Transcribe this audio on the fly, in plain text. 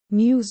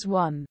News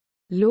 1.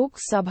 Lok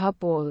Sabha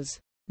polls.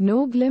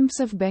 No glimpse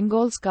of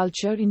Bengal's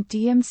culture in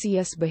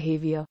TMC's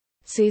behaviour,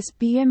 says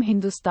PM.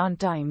 Hindustan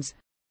Times.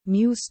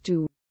 News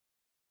 2.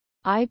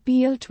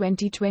 IPL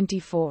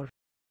 2024.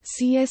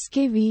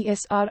 CSK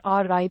vs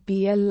RR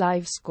IPL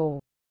Live Score.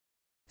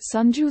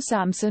 Sanju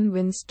Samson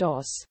wins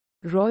toss.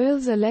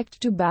 Royals elect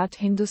to bat.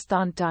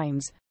 Hindustan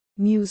Times.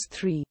 News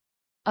 3.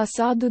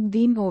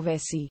 Asaduddin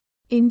Owaisi.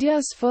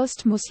 India's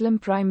first Muslim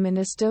Prime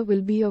Minister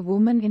will be a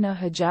woman in a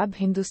hijab.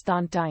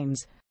 Hindustan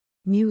Times.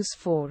 News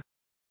 4.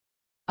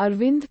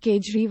 Arvind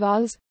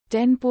Kejriwal's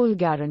 10 poll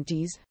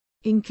guarantees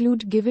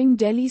include giving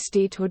Delhi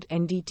statehood.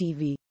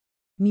 NDTV.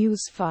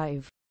 News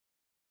 5.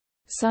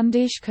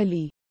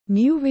 Sandeshkhali.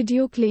 New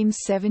video claims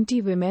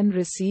 70 women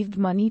received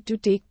money to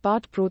take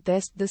part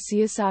protest. The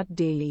Siasat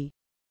Daily.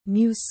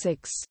 News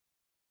 6.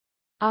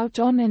 Out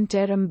on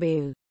interim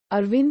bail.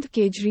 Arvind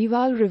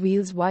Kejriwal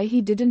reveals why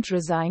he didn't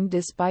resign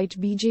despite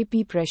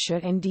BJP pressure.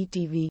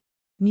 NDTV.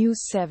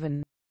 News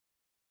 7.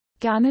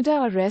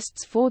 Canada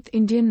arrests 4th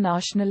Indian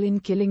national in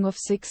killing of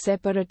Sikh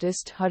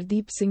separatist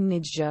Hardeep Singh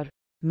Nijjar.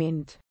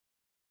 Mint.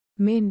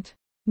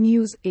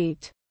 News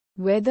 8.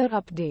 Weather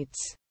updates.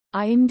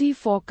 IMD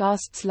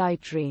forecasts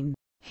light rain.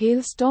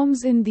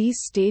 Hailstorms in these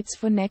states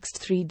for next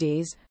 3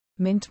 days.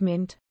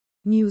 Mint.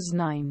 News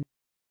 9.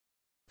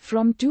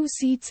 From 2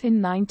 seats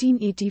in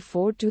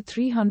 1984 to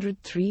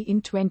 303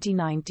 in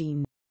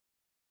 2019.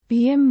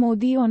 PM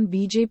Modi on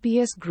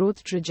BJP's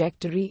growth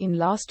trajectory in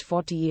last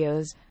 40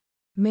 years.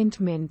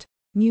 Mint.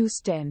 News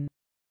 10.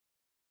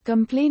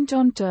 Complaint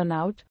on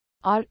turnout.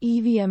 Our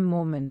EVM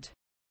moment.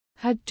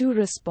 Had to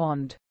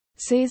respond,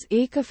 says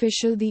Ek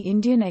official. The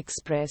Indian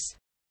Express.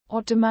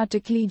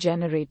 Automatically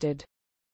generated.